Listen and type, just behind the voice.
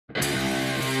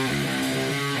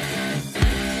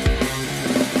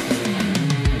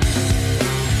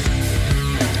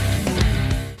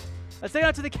Let's take it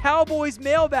on to the Cowboys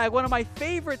Mailbag, one of my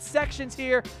favorite sections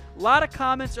here. A lot of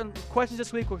comments and questions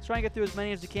this week. We'll try and get through as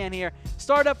many as we can here.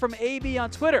 Start up from AB on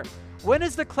Twitter. When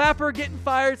is the clapper getting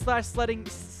fired /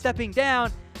 stepping down?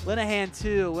 Linehan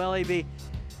too. Well, AB,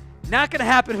 not going to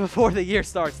happen before the year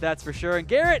starts, that's for sure. And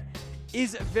Garrett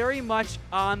is very much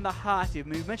on the hot seat.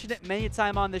 We've mentioned it many a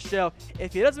time on this show.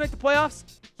 If he doesn't make the playoffs,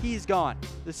 he's gone.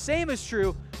 The same is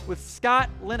true with Scott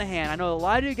Linehan. I know a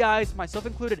lot of you guys, myself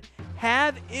included,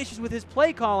 have issues with his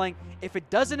play calling. If it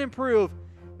doesn't improve,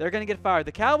 they're going to get fired.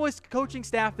 The Cowboys coaching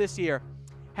staff this year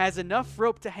has enough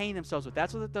rope to hang themselves with.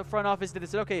 That's what the front office did. They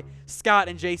said, okay, Scott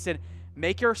and Jason,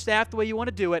 make your staff the way you want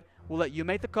to do it. We'll let you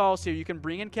make the calls here. You can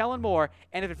bring in Kellen Moore,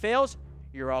 and if it fails,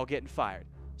 you're all getting fired.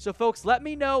 So, folks, let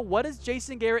me know, what does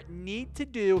Jason Garrett need to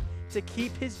do to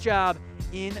keep his job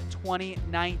in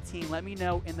 2019? Let me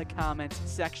know in the comments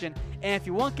section. And if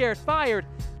you want Garrett fired,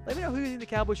 let me know who you think the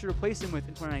Cowboys should replace him with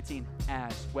in 2019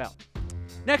 as well.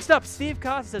 Next up, Steve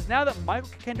Costa says, now that Mychal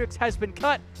Kendricks has been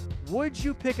cut, would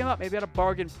you pick him up maybe at a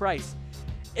bargain price?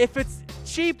 If it's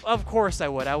cheap, of course I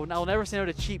would. I'll never say no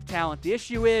to cheap talent. The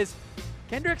issue is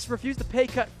Kendricks refused the pay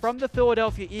cut from the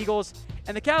Philadelphia Eagles,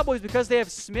 and the Cowboys, because they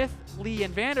have Smith, Lee,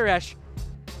 and Van Der Esch,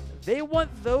 they want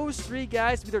those three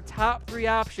guys to be their top three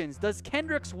options. Does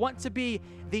Kendricks want to be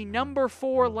the number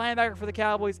 4 linebacker for the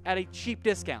Cowboys at a cheap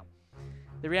discount?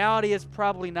 The reality is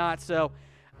probably not. So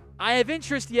I have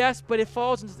interest, yes, but it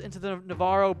falls into the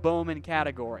Navarro-Bowman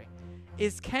category.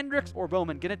 Is Kendricks or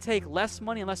Bowman going to take less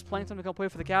money and less playing time to come play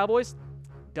for the Cowboys?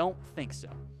 Don't think so.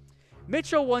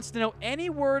 Mitchell wants to know any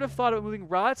word of thought about moving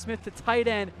Rod Smith to tight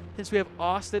end since we have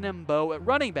Austin and Bo at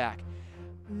running back.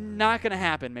 Not going to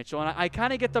happen, Mitchell. And I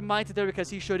kind of get the mindset there because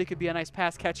he showed he could be a nice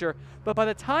pass catcher. But by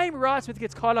the time Rod Smith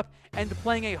gets caught up and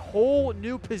playing a whole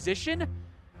new position,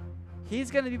 he's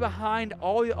going to be behind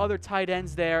all the other tight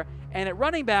ends there. And at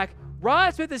running back,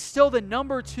 Rod Smith is still the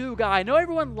number 2 guy. I know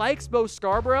everyone likes Bo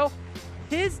Scarborough.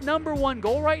 His number 1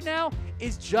 goal right now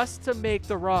is just to make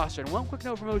the roster. And one quick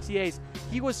note from OTAs,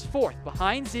 he was 4th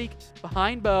behind Zeke,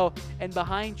 behind Bo, and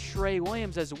behind Trey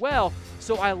Williams as well.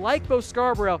 So I like Bo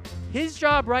Scarborough. His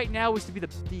job right now is to be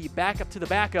the backup to the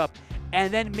backup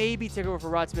and then maybe take over for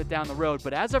Rod Smith down the road.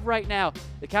 But as of right now,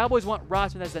 the Cowboys want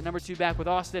Rod Smith as that number 2 back with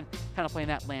Austin kind of playing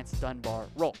that Lance Dunbar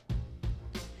role.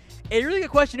 A really good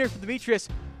question here from Demetrius.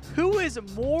 Who is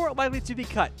more likely to be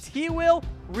cut, T. Will,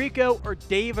 Rico, or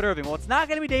David Irving? Well, it's not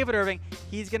going to be David Irving.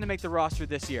 He's going to make the roster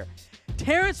this year.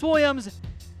 Terrence Williams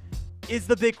is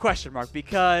the big question mark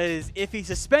because if he's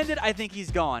suspended, I think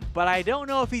he's gone. But I don't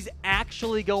know if he's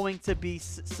actually going to be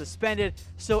suspended.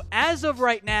 So as of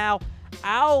right now,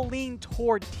 I'll lean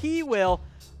toward T. Will.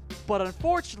 But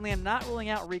unfortunately, I'm not ruling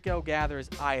out Rico Gathers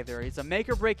either. It's a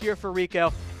make-or-break year for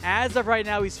Rico. As of right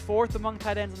now, he's 4th among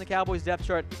tight ends on the Cowboys depth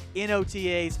chart in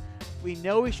OTAs. We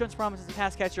know he's shown some promise as a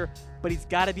pass catcher, but he's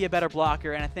got to be a better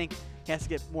blocker, and I think he has to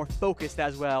get more focused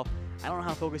as well. I don't know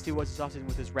how focused he was this offseason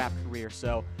with his rap career,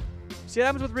 so see what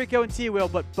happens with Rico and T. Will,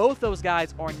 but both those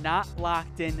guys are not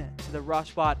locked in to the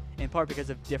rush spot, in part because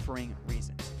of differing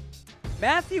reasons.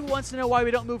 Matthew wants to know why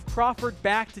we don't move Crawford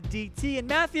back to DT, and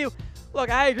Matthew, look,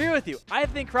 I agree with you. I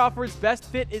think Crawford's best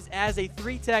fit is as a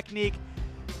 3 technique,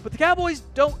 but the Cowboys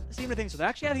don't seem to think so. They're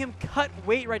actually having him cut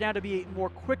weight right now to be a more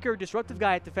quicker, disruptive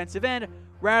guy at defensive end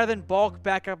rather than bulk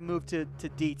back up and move to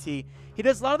DT. He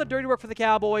does a lot of the dirty work for the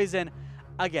Cowboys, and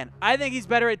again, I think he's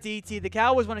better at DT. The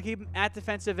Cowboys want to keep him at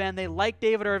defensive end. They like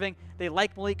David Irving. They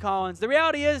like Malik Collins. The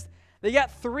reality is they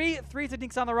got three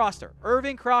techniques on the roster.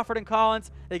 Irving, Crawford, and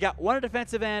Collins. They got 1 at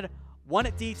defensive end, 1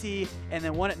 at DT, and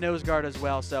then 1 at nose guard as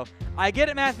well. So I get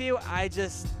it, Matthew.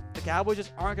 The Cowboys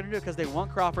just aren't going to do it because they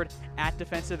want Crawford at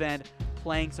defensive end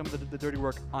playing some of the dirty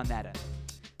work on that end.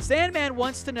 Sandman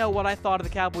wants to know what I thought of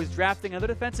the Cowboys drafting another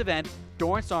defensive end,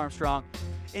 Dorrance Armstrong,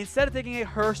 instead of taking a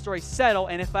Hurst or a Settle,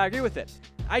 and if I agree with it.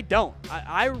 I don't.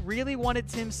 I really wanted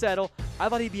Tim Settle. I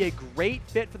thought he'd be a great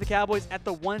fit for the Cowboys at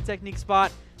the 1 technique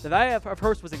spot. The value of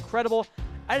Hurst was incredible.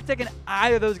 I'd have taken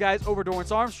either of those guys over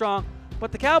Dorrance Armstrong,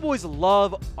 but the Cowboys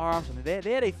love Armstrong. They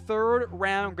had a 3rd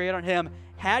round grade on him.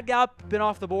 Had Gallup been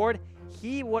off the board,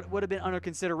 he would have been under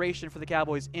consideration for the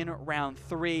Cowboys in round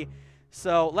 3.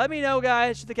 So let me know,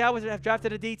 guys. Should the Cowboys have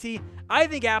drafted a DT? I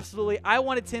think absolutely. I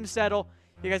wanted Tim Settle.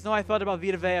 You guys know I felt about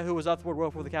Vita Vea, who was off the board well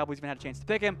before the Cowboys even had a chance to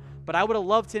pick him. But I would have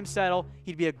loved Tim Settle.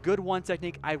 He'd be a good 1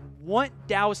 technique. I want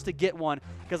Dallas to get one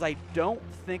because I don't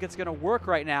think it's going to work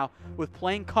right now with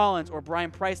playing Collins or Brian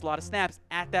Price a lot of snaps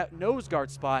at that nose guard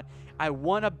spot. I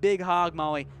want a big hog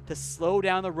molly to slow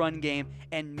down the run game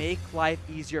and make life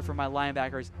easier for my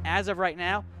linebackers. As of right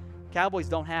now, Cowboys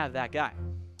don't have that guy.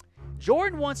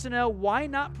 Jordan wants to know why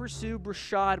not pursue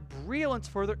Brashad Breeland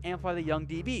to further amplify the young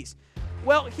DBs.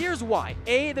 Well, here's why.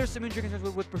 A, there's some injury concerns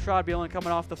with Bashaud Breeland coming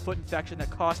off the foot infection that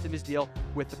cost him his deal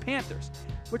with the Panthers.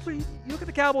 Which, you look at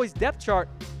the Cowboys' depth chart,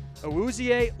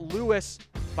 Awuzie, Lewis,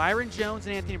 Byron Jones,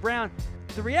 and Anthony Brown.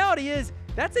 The reality is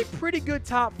that's a pretty good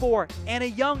top 4 and a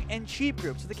young and cheap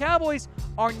group. So the Cowboys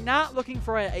are not looking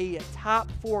for a top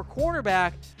 4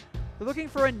 cornerback. They're looking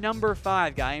for a number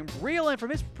 5 guy. And Breeland,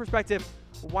 from his perspective,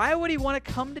 why would he want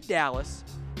to come to Dallas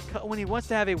when he wants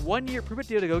to have a 1-year prove-it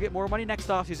deal to go get more money next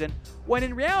offseason, when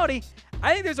in reality,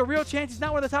 I think there's a real chance he's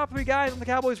not one of the top 3 guys on the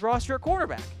Cowboys roster at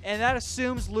cornerback. And that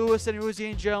assumes Lewis and Uzi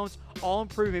and Jones all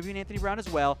improve, maybe Anthony Brown as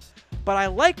well. But I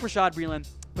like Bashaud Breeland,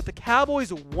 but the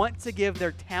Cowboys want to give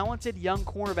their talented young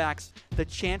cornerbacks the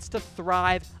chance to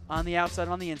thrive on the outside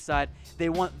and on the inside. They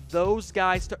want those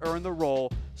guys to earn the role.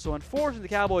 So unfortunately,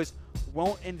 the Cowboys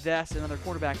won't invest in another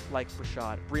cornerback like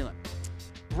Bashaud Breeland.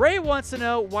 Bray wants to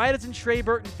know, why doesn't Tre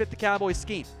Burton fit the Cowboys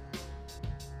scheme?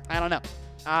 I don't know.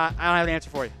 I don't have an answer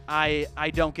for you.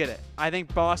 I don't get it. I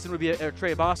think Boston would be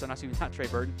Tre Boston, not Tre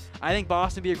Burton. I think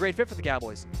Boston would be a great fit for the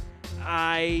Cowboys.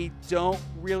 I don't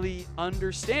really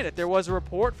understand it. There was a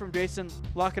report from Jason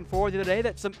Garrett the other day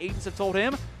that some agents have told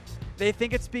him they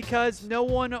think it's because no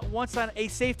one wants on a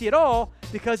safety at all,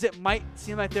 because it might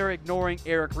seem like they're ignoring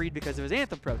Eric Reid because of his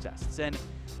anthem protests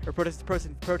or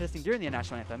protesting during the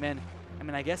national anthem. And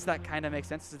I guess that kind of makes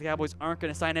sense, because the Cowboys aren't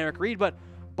going to sign Eric Reid, but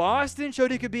Boston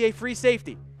showed he could be a free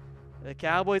safety. The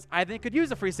Cowboys, I think, could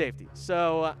use a free safety.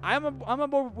 So I'm on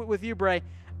board with you, Bray.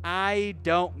 I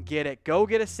don't get it. Go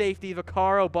get a safety,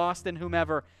 Vaccaro, Boston,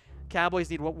 whomever. Cowboys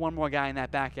need one more guy in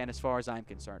that back end as far as I'm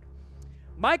concerned.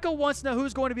 Mychal wants to know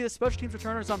who's going to be the special teams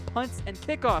returners on punts and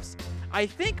kickoffs. I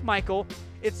think, Mychal,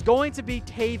 it's going to be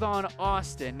Tavon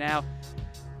Austin. Now,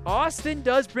 Austin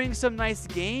does bring some nice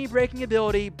game-breaking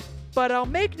ability, but I'll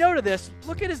make note of this.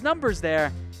 Look at his numbers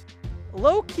there.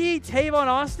 Low-key, Tavon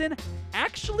Austin,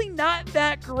 actually not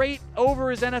that great over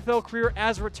his NFL career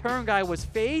as a return guy. Was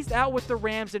phased out with the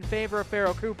Rams in favor of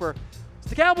Pharoh Cooper. So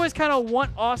the Cowboys kind of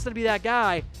want Austin to be that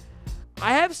guy.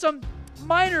 I have some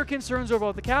minor concerns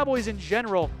over the Cowboys in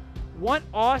general. Want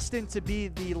Austin to be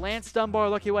the Lance Dunbar,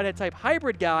 Lucky Whitehead type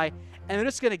hybrid guy, and they're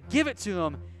just going to give it to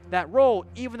him, that role,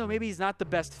 even though maybe he's not the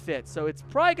best fit. So it's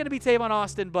probably going to be Tavon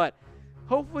Austin, but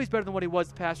hopefully he's better than what he was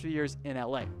the past few years in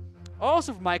LA.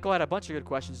 Also, for Mychal, I had a bunch of good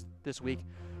questions this week.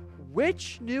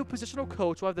 Which new positional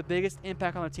coach will have the biggest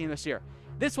impact on the team this year?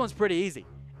 This one's pretty easy.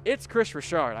 It's Chris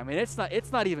Richard. I mean, it's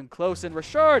not even close. And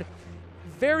Richard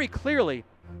very clearly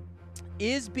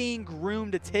is being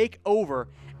groomed to take over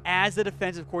as the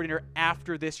defensive coordinator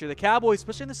after this year. The Cowboys,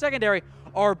 especially in the secondary,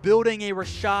 are building a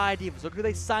Richard defense. Look who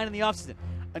they signed in the offseason.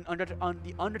 The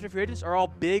undrafted free agents are all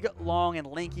big, long, and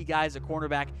lanky guys at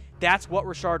cornerback. That's what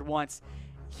Richard wants.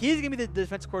 He's going to be the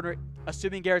defensive coordinator,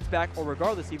 assuming Garrett's back, or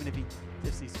regardless, even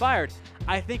if he's fired.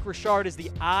 I think Richard is the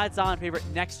odds-on favorite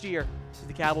next year to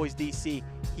the Cowboys DC.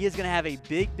 He is going to have a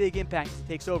big impact as he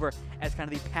takes over as kind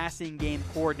of the passing game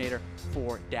coordinator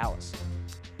for Dallas.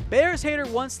 Bears Hater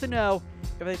wants to know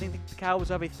if they think the Cowboys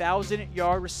will have a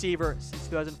 1,000-yard receiver since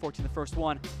 2014, the first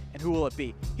one, and who will it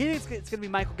be? He thinks it's going to be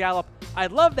Mychal Gallup.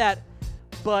 I'd love that,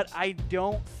 but I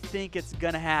don't think it's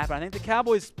going to happen. I think the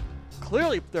Cowboys,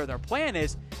 clearly their plan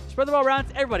is spread the ball around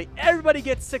to everybody. Everybody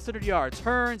gets 600 yards.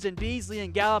 Hearns and Beasley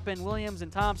and Gallup and Williams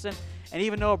and Thompson and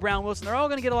even Noah Brown Wilson. They're all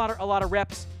going to get a lot of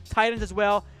reps. Tight ends as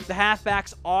well. The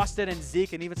halfbacks, Austin and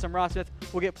Zeke, and even some Ross Smith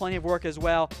will get plenty of work as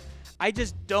well. I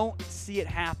just don't see it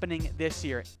happening this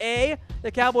year. A,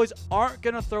 the Cowboys aren't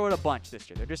going to throw it a bunch this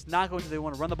year. They're just not going to. They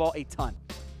want to run the ball a ton.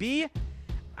 B,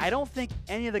 I don't think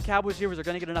any of the Cowboys receivers are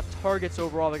going to get enough targets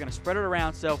overall. They're going to spread it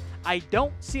around, so I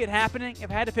don't see it happening.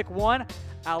 If I had to pick one,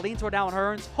 I'll lean toward Allen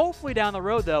Hearns. Hopefully down the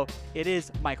road, though, it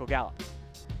is Mychal Gallup.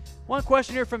 One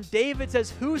question here from David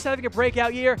says, who's having a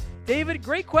breakout year? David,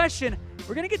 great question.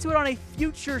 We're going to get to it on a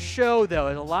future show, though.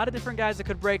 There's a lot of different guys that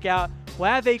could break out. We'll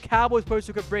have a Cowboys Post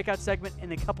Who Could Break Out segment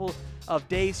in a couple of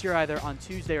days here, either on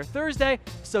Tuesday or Thursday.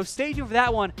 So stay tuned for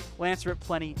that one. We'll answer it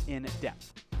plenty in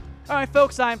depth. All right,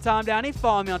 folks, I'm Tom Downey.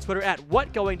 Follow me on Twitter at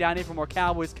WhatGoingDowney for more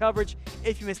Cowboys coverage.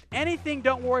 If you missed anything,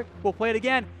 don't worry. We'll play it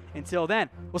again. Until then,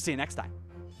 we'll see you next time.